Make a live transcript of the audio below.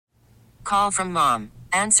call from mom.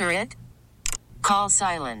 Answer it. Call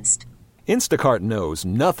silenced. Instacart knows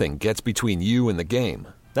nothing gets between you and the game.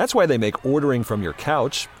 That's why they make ordering from your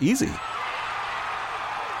couch easy.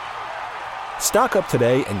 Stock up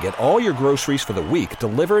today and get all your groceries for the week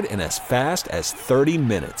delivered in as fast as 30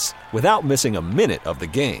 minutes without missing a minute of the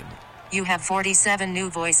game. You have 47 new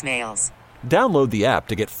voicemails. Download the app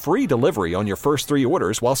to get free delivery on your first 3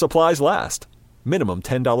 orders while supplies last. Minimum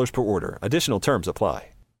 $10 per order. Additional terms apply.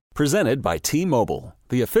 Presented by T-Mobile,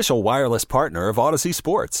 the official wireless partner of Odyssey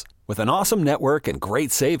Sports. With an awesome network and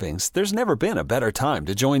great savings, there's never been a better time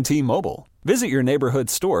to join T-Mobile. Visit your neighborhood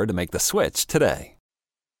store to make the switch today.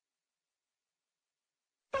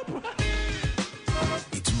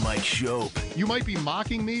 It's Mike Schopp. You might be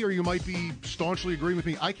mocking me or you might be staunchly agreeing with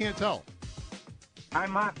me. I can't tell.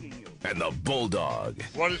 I'm mocking you. And the Bulldog.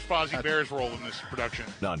 What is Fozzie Bear's role in this production?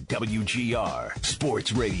 On WGR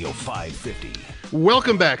Sports Radio 550.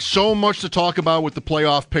 Welcome back. So much to talk about with the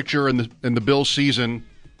playoff picture and the Bills season.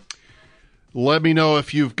 Let me know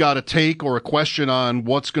if you've got a take or a question on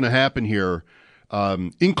what's going to happen here,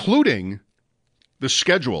 including the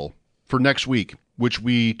schedule for next week, which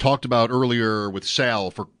we talked about earlier with Sal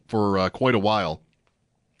for quite a while.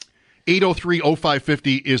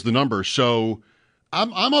 803-0550 is the number. So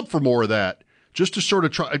I'm up for more of that, just to sort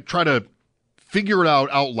of try to figure it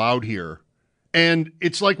out loud here. And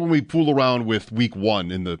it's like when we fool around with week 1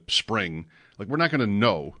 in the spring. Like, we're not going to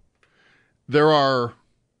know. There are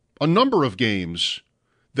a number of games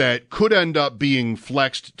that could end up being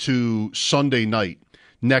flexed to Sunday night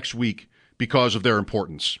next week because of their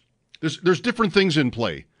importance. There's different things in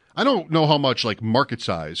play. I don't know how much like market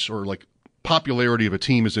size or like popularity of a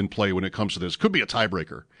team is in play when it comes to this. Could be a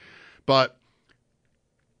tiebreaker. But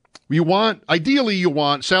ideally you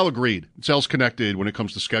want, Sal agreed, Sal's connected when it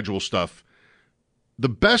comes to schedule stuff. The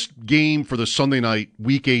best game for the Sunday night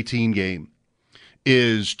week 18 game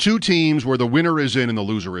is 2 teams where the winner is in and the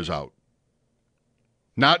loser is out.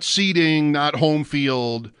 Not seeding, not home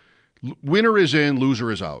field. Winner is in, loser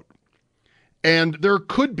is out. And there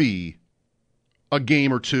could be a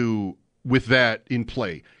game or two with that in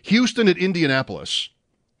play. Houston at Indianapolis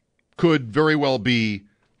could very well be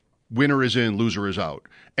winner is in, loser is out.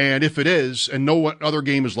 And if it is, and no other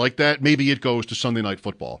game is like that, maybe it goes to Sunday Night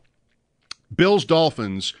Football.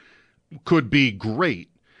 Bills-Dolphins could be great.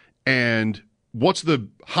 And what's the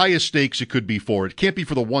highest stakes it could be for? It can't be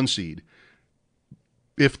for the 1 seed.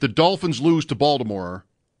 If the Dolphins lose to Baltimore,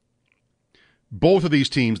 both of these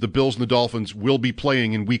teams, the Bills and the Dolphins, will be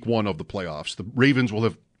playing in week 1 of the playoffs. The Ravens will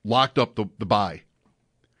have locked up the bye.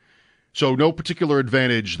 So no particular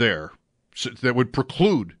advantage there. So that would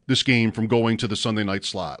preclude this game from going to the Sunday night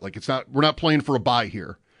slot. Like, we're not playing for a bye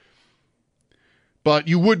here. But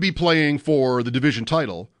you would be playing for the division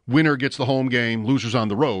title. Winner gets the home game, losers on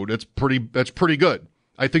the road. That's pretty good.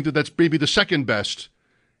 I think that's maybe the second best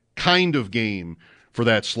kind of game for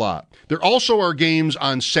that slot. There also are games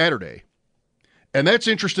on Saturday. And that's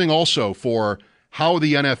interesting also for how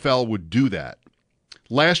the NFL would do that.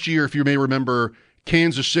 Last year, if you may remember,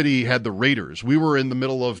 Kansas City had the Raiders. We were in the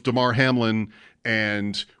middle of Damar Hamlin,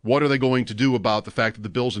 and what are they going to do about the fact that the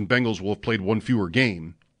Bills and Bengals will have played 1 fewer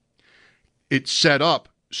game? It's set up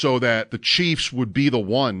so that the Chiefs would be the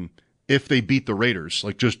one if they beat the Raiders,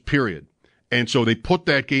 like just period. And so they put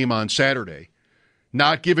that game on Saturday,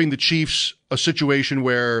 not giving the Chiefs a situation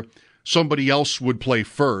where somebody else would play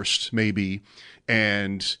first, maybe,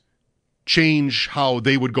 and change how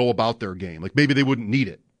they would go about their game. Like maybe they wouldn't need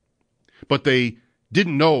it. But they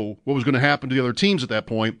didn't know what was going to happen to the other teams at that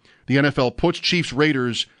point. The NFL puts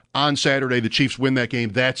Chiefs-Raiders on Saturday. The Chiefs win that game.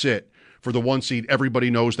 That's it for the 1 seed. Everybody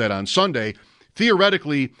knows that on Sunday.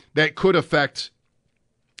 Theoretically, that could affect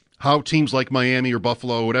how teams like Miami or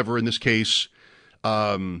Buffalo, whatever in this case,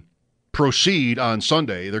 proceed on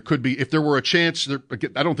Sunday. There could be, if there were a chance,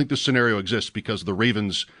 I don't think this scenario exists because of the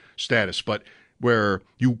Ravens' status, but where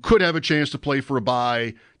you could have a chance to play for a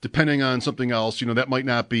bye, depending on something else, that might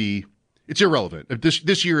not be, it's irrelevant.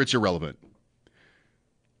 This year, it's irrelevant.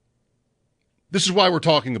 This is why we're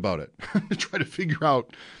talking about it, to try to figure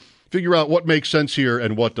out what makes sense here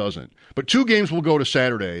and what doesn't. But 2 games will go to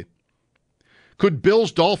Saturday. Could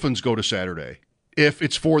Bills-Dolphins go to Saturday if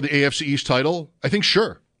it's for the AFC East title? I think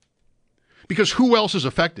sure. Because who else is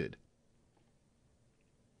affected?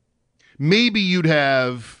 Maybe you'd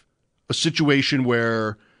have a situation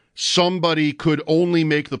where somebody could only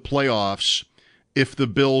make the playoffs if the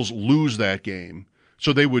Bills lose that game.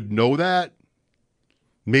 So they would know that.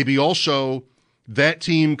 Maybe also that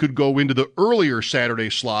team could go into the earlier Saturday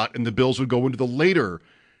slot and the Bills would go into the later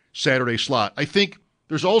Saturday slot. I think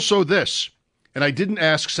there's also this, and I didn't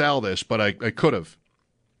ask Sal this, but I could have.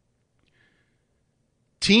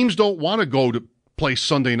 teams don't want to go to play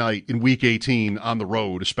Sunday night in Week 18 on the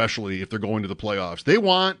road, especially if they're going to the playoffs. They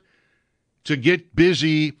want to get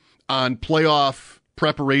busy on playoff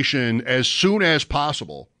preparation as soon as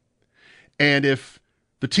possible. And if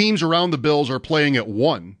the teams around the Bills are playing at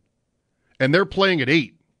 1 and they're playing at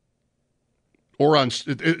 8, or on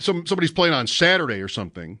somebody's playing on Saturday or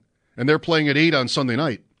something, and they're playing at 8 on Sunday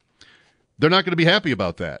night, they're not going to be happy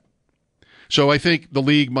about that. So I think the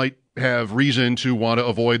league might have reason to want to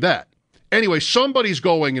avoid that. Anyway, somebody's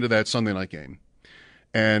going into that Sunday night game.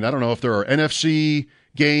 And I don't know if there are NFC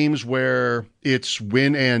games where it's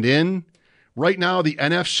win and in. Right now, the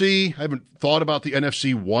NFC, I haven't thought about the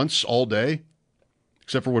NFC once all day,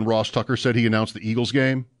 except for when Ross Tucker said he announced the Eagles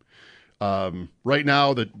game. Right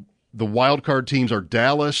now, the wild card teams are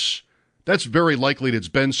Dallas. That's very likely that it's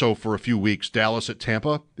been so for a few weeks. Dallas at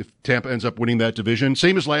Tampa, if Tampa ends up winning that division.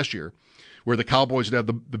 Same as last year, where the Cowboys would have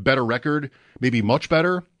the better record, maybe much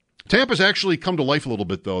better. Tampa's actually come to life a little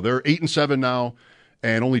bit, though. They're 8-7 now,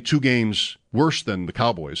 and only 2 games worse than the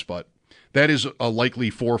Cowboys. But that is a likely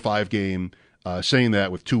 4 or 5 game. Saying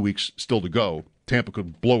that with 2 weeks still to go, Tampa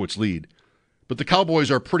could blow its lead. But the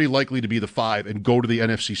Cowboys are pretty likely to be the 5 and go to the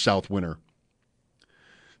NFC South winner.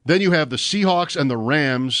 Then you have the Seahawks and the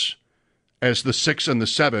Rams as the 6 and the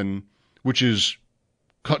 7, which is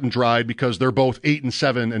cut and dried because they're both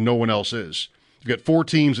 8-7 and no one else is. You've got 4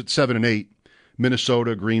 teams at 7 and 8,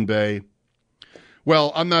 Minnesota, Green Bay.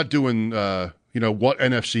 Well, I'm not doing, what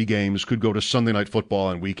NFC games could go to Sunday Night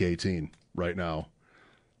Football in Week 18 right now.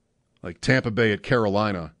 Like Tampa Bay at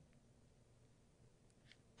Carolina.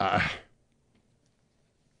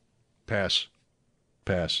 Pass.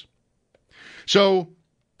 So,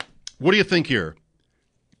 what do you think here?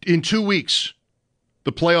 In 2 weeks,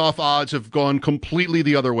 the playoff odds have gone completely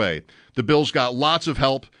the other way. The Bills got lots of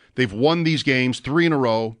help. They've won these games 3 in a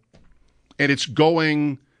row, and it's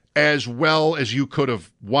going as well as you could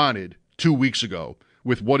have wanted 2 weeks ago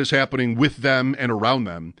with what is happening with them and around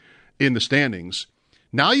them in the standings.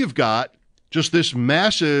 Now you've got just this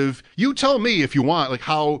massive, you tell me if you want, like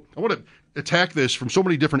how, I want to attack this from so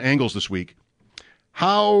many different angles this week.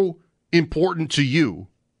 How important to you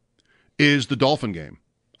is the Dolphin game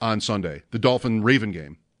on Sunday, the Dolphin-Raven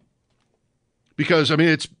game? Because, I mean,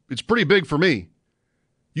 it's pretty big for me.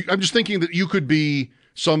 I'm just thinking that you could be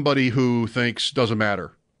somebody who thinks doesn't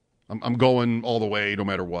matter. I'm going all the way no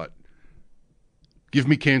matter what. Give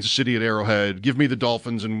me Kansas City at Arrowhead. Give me the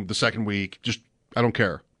Dolphins in the second week. Just, I don't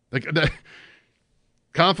care. Like,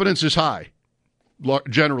 confidence is high,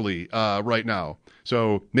 generally, right now.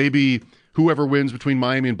 So maybe whoever wins between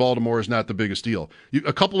Miami and Baltimore is not the biggest deal.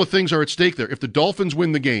 A couple of things are at stake there. If the Dolphins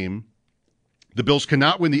win the game, the Bills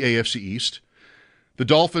cannot win the AFC East. The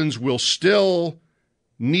Dolphins will still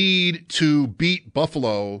need to beat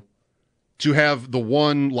Buffalo to have the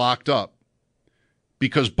 1 locked up.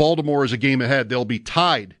 Because Baltimore is a game ahead. They'll be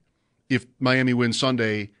tied if Miami wins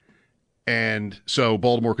Sunday, and so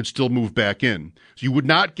Baltimore could still move back in. So you would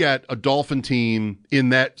not get a Dolphin team in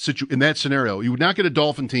that scenario. You would not get a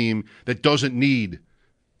Dolphin team that doesn't need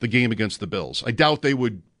the game against the Bills. I doubt they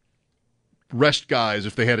would rest guys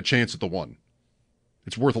if they had a chance at the 1.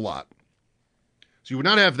 It's worth a lot. So you would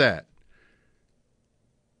not have that.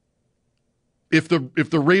 If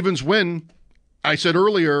the Ravens win, I said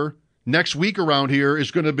earlier, next week around here is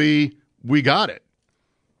going to be, we got it.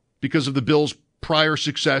 Because of the Bills' prior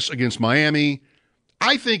success against Miami.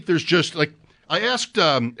 I think there's just, like, I asked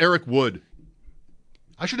Eric Wood.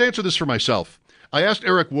 I should answer this for myself. I asked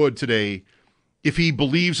Eric Wood today if he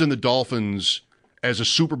believes in the Dolphins as a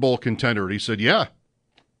Super Bowl contender. And he said, yeah.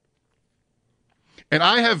 And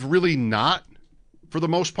I have really not, for the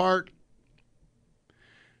most part.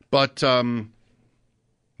 But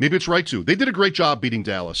maybe it's right to. They did a great job beating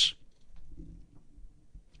Dallas.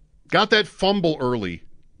 Got that fumble early,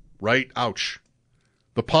 right? Ouch.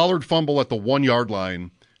 The Pollard fumble at the 1-yard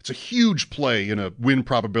line. It's a huge play in a win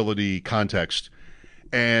probability context.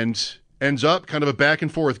 And ends up kind of a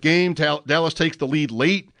back-and-forth game. Dallas takes the lead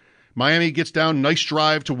late. Miami gets down, nice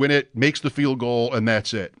drive to win it, makes the field goal, and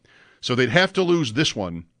that's it. So they'd have to lose this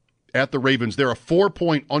one at the Ravens. They're a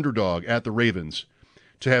 4-point underdog at the Ravens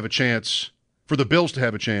to have a chance, for the Bills to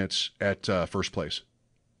have a chance at first place.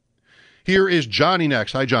 Here is Johnny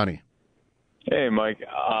next. Hi, Johnny. Hey, Mike.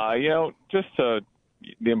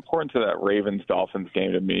 The importance of that Ravens-Dolphins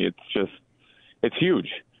game to me, it's huge.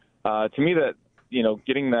 To me, that,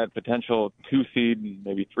 getting that potential 2 seed,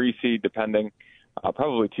 maybe 3 seed, depending,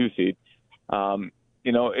 probably 2 seed,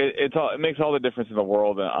 it makes all the difference in the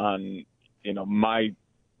world on,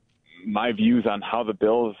 my views on how the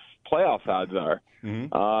Bills' playoff odds are.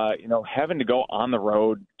 Mm-hmm. Having to go on the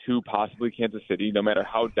road to possibly Kansas City, no matter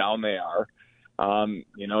how down they are.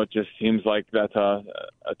 It just seems like that's a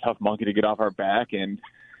tough monkey to get off our back, and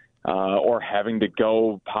or having to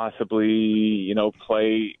go possibly,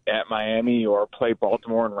 play at Miami or play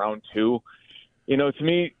Baltimore in round 2. To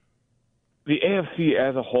me, the AFC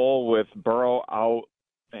as a whole, with Burrow out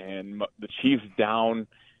and the Chiefs down,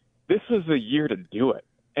 this was the year to do it.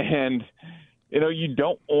 And, you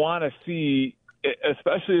don't want to see,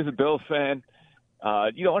 especially as a Bills fan,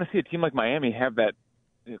 you don't want to see a team like Miami have that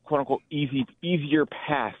quote-unquote easier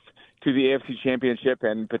path to the AFC Championship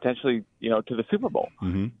and potentially, to the Super Bowl.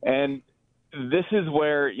 Mm-hmm. And this is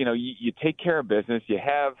where, you take care of business. You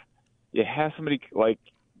have somebody like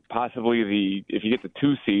possibly if you get the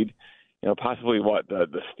 2 seed, possibly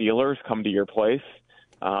the Steelers come to your place,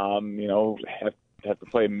 have to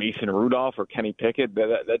play Mason Rudolph or Kenny Pickett.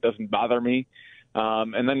 That doesn't bother me.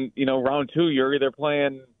 And then, round 2, you're either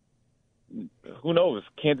playing, who knows,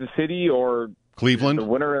 Kansas City or Cleveland, the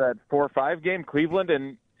winner of that 4-5 game, Cleveland.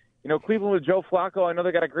 And, Cleveland with Joe Flacco, I know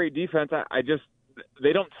they got a great defense.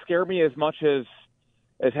 They don't scare me as much as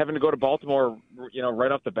having to go to Baltimore,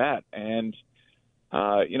 right off the bat. And,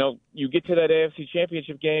 you get to that AFC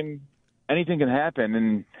Championship game, anything can happen.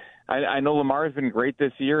 And I know Lamar has been great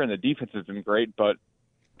this year and the defense has been great, but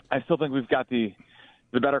I still think we've got the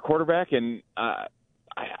better quarterback, and I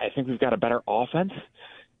think we've got a better offense.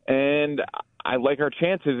 And I like our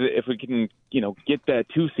chances if we can, get that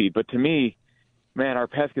 2 seed. But to me, man, our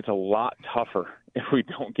path gets a lot tougher if we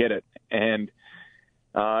don't get it. And,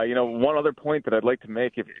 one other point that I'd like to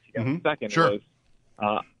make, if you got a second, sure.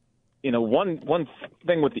 was, one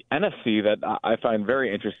thing with the NFC that I find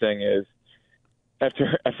very interesting is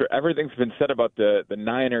after everything's been said about the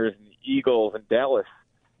Niners and the Eagles and Dallas,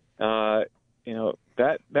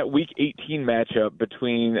 that Week 18 matchup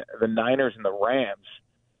between the Niners and the Rams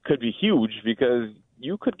could be huge, because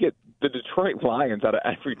you could get the Detroit Lions out of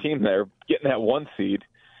every team there getting that 1 seed,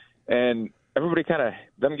 and everybody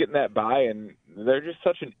them getting that bye, and they're just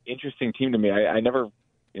such an interesting team to me. I never,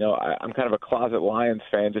 I'm kind of a closet Lions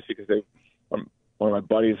fan just because one of my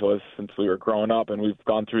buddies was since we were growing up, and we've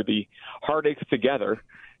gone through the heartaches together.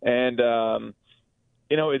 And,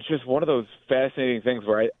 it's just one of those fascinating things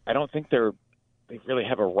where I don't think they really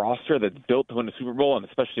have a roster that's built to win the Super Bowl, and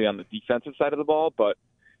especially on the defensive side of the ball. But,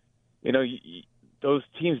 those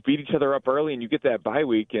teams beat each other up early, and you get that bye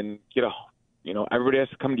week, and, everybody has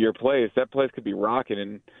to come to your place. That place could be rocking.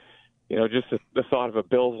 And, just the thought of a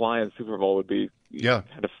Bills-Lions Super Bowl would be kind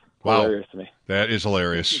of hilarious to me. That is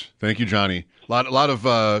hilarious. Thank you, Johnny. A lot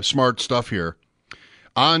of smart stuff here.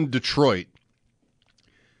 On Detroit,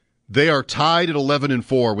 they are tied at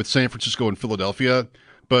 11-4 with San Francisco and Philadelphia,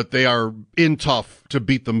 but they are in tough to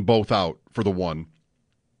beat them both out for the 1.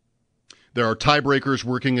 There are tiebreakers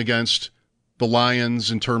working against the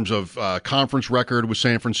Lions in terms of conference record with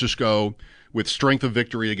San Francisco, with strength of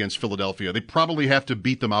victory against Philadelphia. They probably have to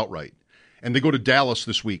beat them outright. And they go to Dallas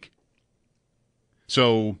this week.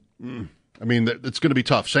 So, it's going to be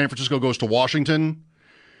tough. San Francisco goes to Washington,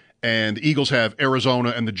 and the Eagles have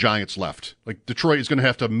Arizona and the Giants left. Like, Detroit is going to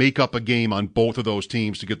have to make up a game on both of those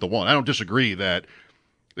teams to get the 1. I don't disagree that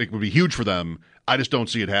it would be huge for them. I just don't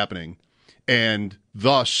see it happening. And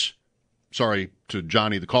thus, sorry to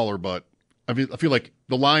Johnny the caller, but I feel like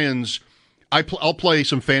the Lions, I'll play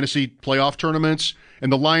some fantasy playoff tournaments,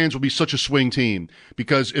 and the Lions will be such a swing team,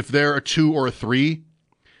 because if they're a 2 or a 3,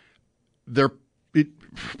 they're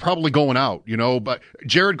probably going out, But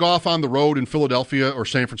Jared Goff on the road in Philadelphia or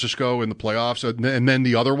San Francisco in the playoffs, and then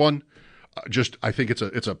the other one, I think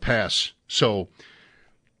it's a pass. So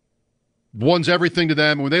 1's everything to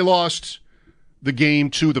them. When they lost the game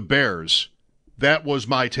to the Bears, that was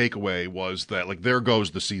my takeaway, was that, like, there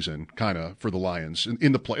goes the season, kind of, for the Lions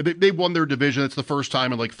in the play. They won their division. It's the first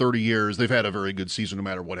time in, 30 years they've had a very good season no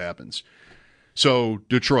matter what happens. So,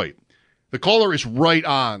 Detroit. The caller is right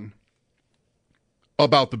on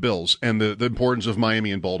about the Bills and the importance of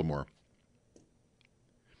Miami and Baltimore.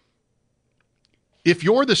 If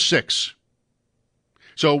you're the 6,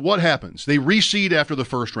 so what happens? They reseed after the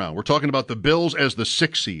first round. We're talking about the Bills as the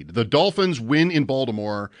 6 seed. The Dolphins win in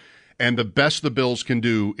Baltimore, and the best the Bills can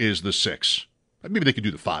do is the 6. Maybe they could do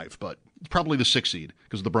the 5, but it's probably the 6 seed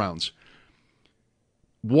because of the Browns.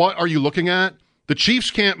 What are you looking at? The Chiefs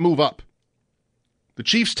can't move up. The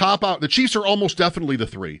Chiefs top out. The Chiefs are almost definitely the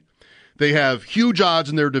 3. They have huge odds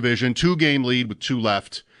in their division, 2-game lead with 2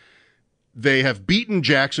 left. They have beaten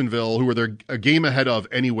Jacksonville, who are a game ahead of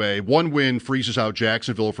anyway. 1 win freezes out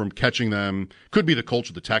Jacksonville from catching them. Could be the Colts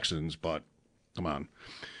or the Texans, but come on.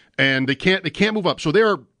 And they can't move up. So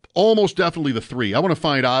they're almost definitely the 3. I want to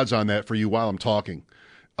find odds on that for you while I'm talking.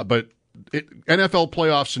 But NFL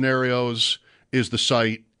playoff scenarios is the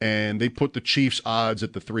site, and they put the Chiefs odds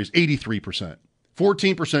at the 3s, 83%.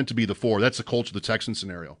 14% to be the 4. That's the Colts or the Texans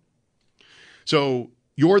scenario. So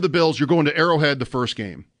you're the Bills. You're going to Arrowhead the first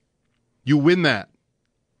game. You win that.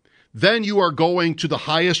 Then you are going to the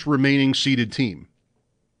highest remaining seeded team,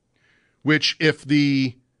 which if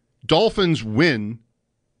the Dolphins win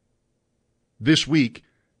this week,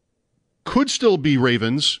 could still be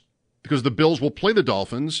Ravens because the Bills will play the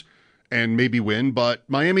Dolphins and maybe win, but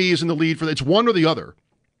Miami is in the lead for that. It's one or the other.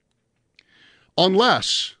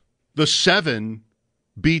 Unless the 7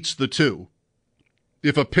 beats the 2.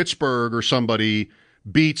 If a Pittsburgh or somebody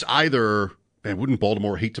beats either, man, wouldn't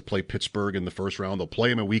Baltimore hate to play Pittsburgh in the first round? They'll play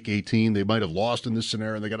them in week 18. They might have lost in this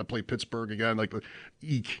scenario, and they got to play Pittsburgh again. Like,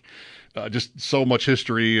 eek. Just so much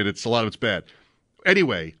history, and a lot of it's bad.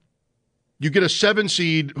 Anyway, you get a 7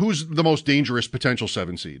 seed. Who's the most dangerous potential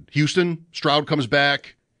 7 seed? Houston. Stroud comes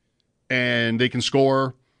back, and they can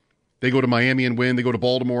score. They go to Miami and win. They go to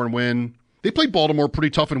Baltimore and win. They played Baltimore pretty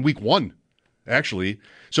tough in week 1, actually.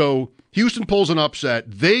 So Houston pulls an upset.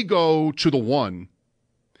 They go to the 1,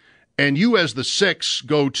 and you as the 6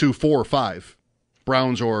 go to 4 or 5,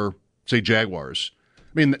 Browns or, say, Jaguars. I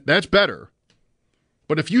mean, that's better.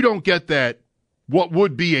 But if you don't get that, what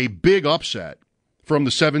would be a big upset from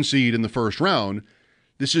the 7 seed in the first round,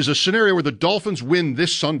 this is a scenario where the Dolphins win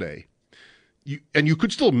this Sunday. And you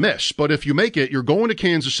could still miss, but if you make it, you're going to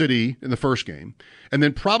Kansas City in the first game, and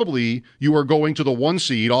then probably you are going to the 1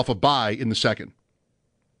 seed off a bye in the second.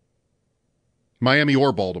 Miami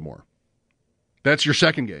or Baltimore. That's your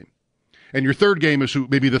second game. And your third game is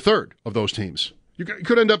maybe the third of those teams. You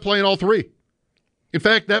could end up playing all 3. In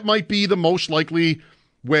fact, that might be the most likely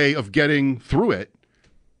way of getting through it.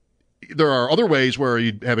 There are other ways where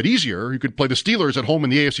you'd have it easier. You could play the Steelers at home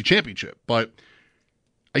in the AFC Championship, but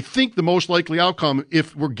I think the most likely outcome,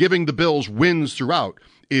 if we're giving the Bills wins throughout,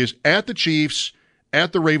 is at the Chiefs,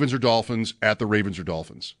 at the Ravens or Dolphins, at the Ravens or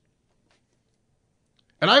Dolphins.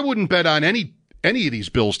 And I wouldn't bet on any of these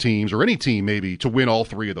Bills teams, or any team maybe, to win all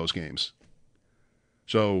 3 of those games.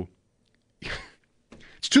 So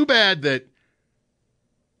it's too bad that,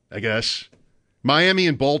 I guess, Miami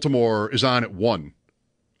and Baltimore is on at 1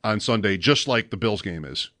 on Sunday, just like the Bills game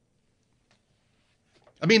is.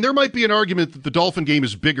 I mean, there might be an argument that the Dolphin game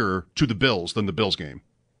is bigger to the Bills than the Bills game.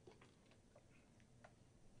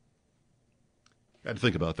 Got to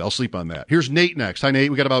think about that. I'll sleep on that. Here's Nate next. Hi,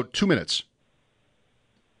 Nate. We got about 2 minutes.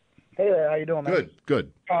 Hey there. How you doing, man?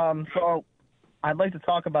 Good. So I'd like to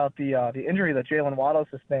talk about the injury that Jalen Waddle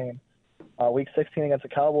sustained week 16 against the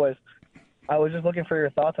Cowboys. I was just looking for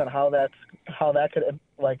your thoughts on how that could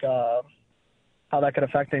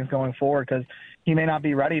affect things going forward, because he may not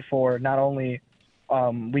be ready for not only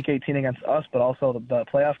week 18 against us, but also the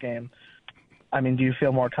playoff game. I mean, do you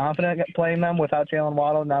feel more confident playing them without Jalen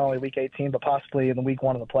Waddle, not only week 18, but possibly in the week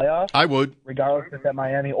 1 of the playoffs? I would. Regardless if it's at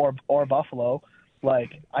Miami or Buffalo.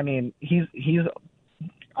 Like, I mean, he's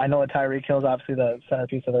I know that Tyreek Hill's obviously the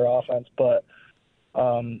centerpiece of their offense, but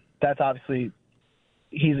that's obviously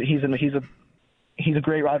he's a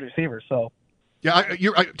great wide receiver. So yeah,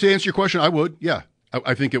 to answer your question, I would. Yeah,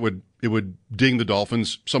 I think it would ding the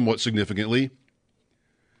Dolphins somewhat significantly.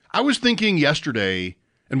 I was thinking yesterday,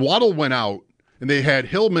 and Waddle went out, and they had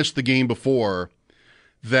Hill miss the game before,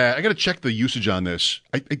 that I got to check the usage on this.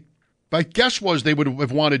 My guess was they would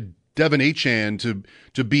have wanted Devin Achane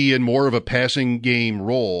to be in more of a passing game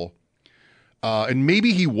role, and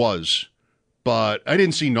maybe he was, but I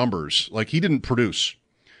didn't see numbers. Like, he didn't produce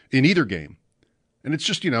in either game. And it's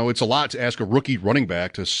just, it's a lot to ask a rookie running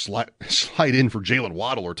back to slide in for Jalen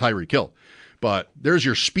Waddle or Tyreek Hill. But there's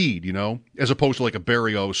your speed, as opposed to like a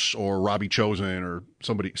Berrios or Robbie Chosen or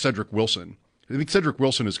somebody, Cedric Wilson. I think Cedric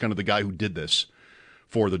Wilson is kind of the guy who did this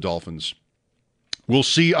for the Dolphins. We'll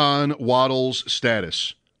see on Waddle's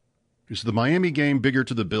status. Is the Miami game bigger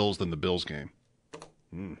to the Bills than the Bills game?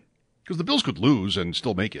 Because the Bills could lose and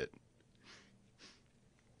still make it.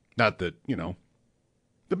 Not that, they're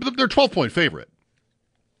a 12-point favorite.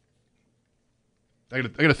 I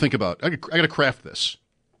got to think about. I got to craft this.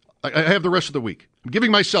 I have the rest of the week. I'm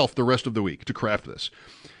giving myself the rest of the week to craft this.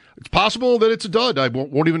 It's possible that it's a dud. I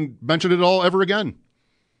won't even mention it all ever again.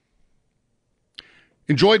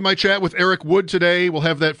 Enjoyed my chat with Eric Wood today. We'll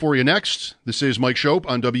have that for you next. This is Mike Schopp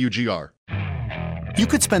on WGR. You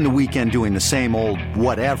could spend the weekend doing the same old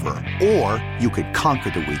whatever, or you could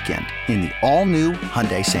conquer the weekend in the all-new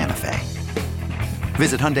Hyundai Santa Fe.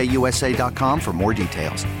 Visit HyundaiUSA.com for more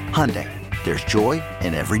details. Hyundai, there's joy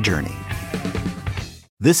in every journey.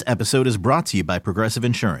 This episode is brought to you by Progressive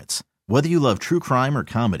Insurance. Whether you love true crime or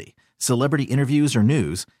comedy, celebrity interviews or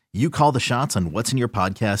news, You call the shots on what's in your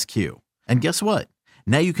podcast queue. And guess what?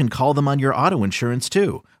 Now you can call them on your auto insurance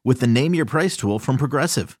too with the Name Your Price tool from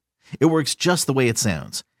Progressive. It works just the way it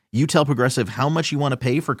sounds. You tell Progressive how much you want to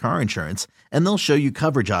pay for car insurance, and they'll show you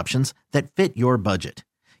coverage options that fit your budget.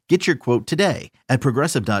 Get your quote today at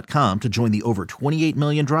Progressive.com to join the over 28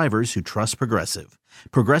 million drivers who trust Progressive.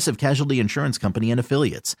 Progressive Casualty Insurance Company and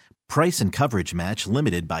Affiliates. Price and coverage match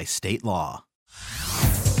limited by state law.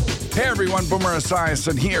 Hey everyone, Boomer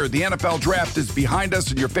Esiason here. The NFL Draft is behind us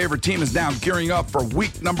and your favorite team is now gearing up for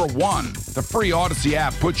week number 1. The free Odyssey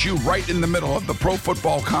app puts you right in the middle of the pro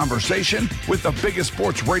football conversation with the biggest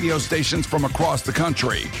sports radio stations from across the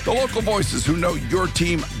country. The local voices who know your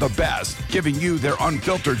team the best, giving you their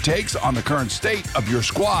unfiltered takes on the current state of your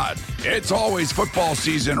squad. It's always football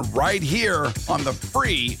season right here on the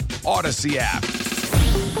free Odyssey app.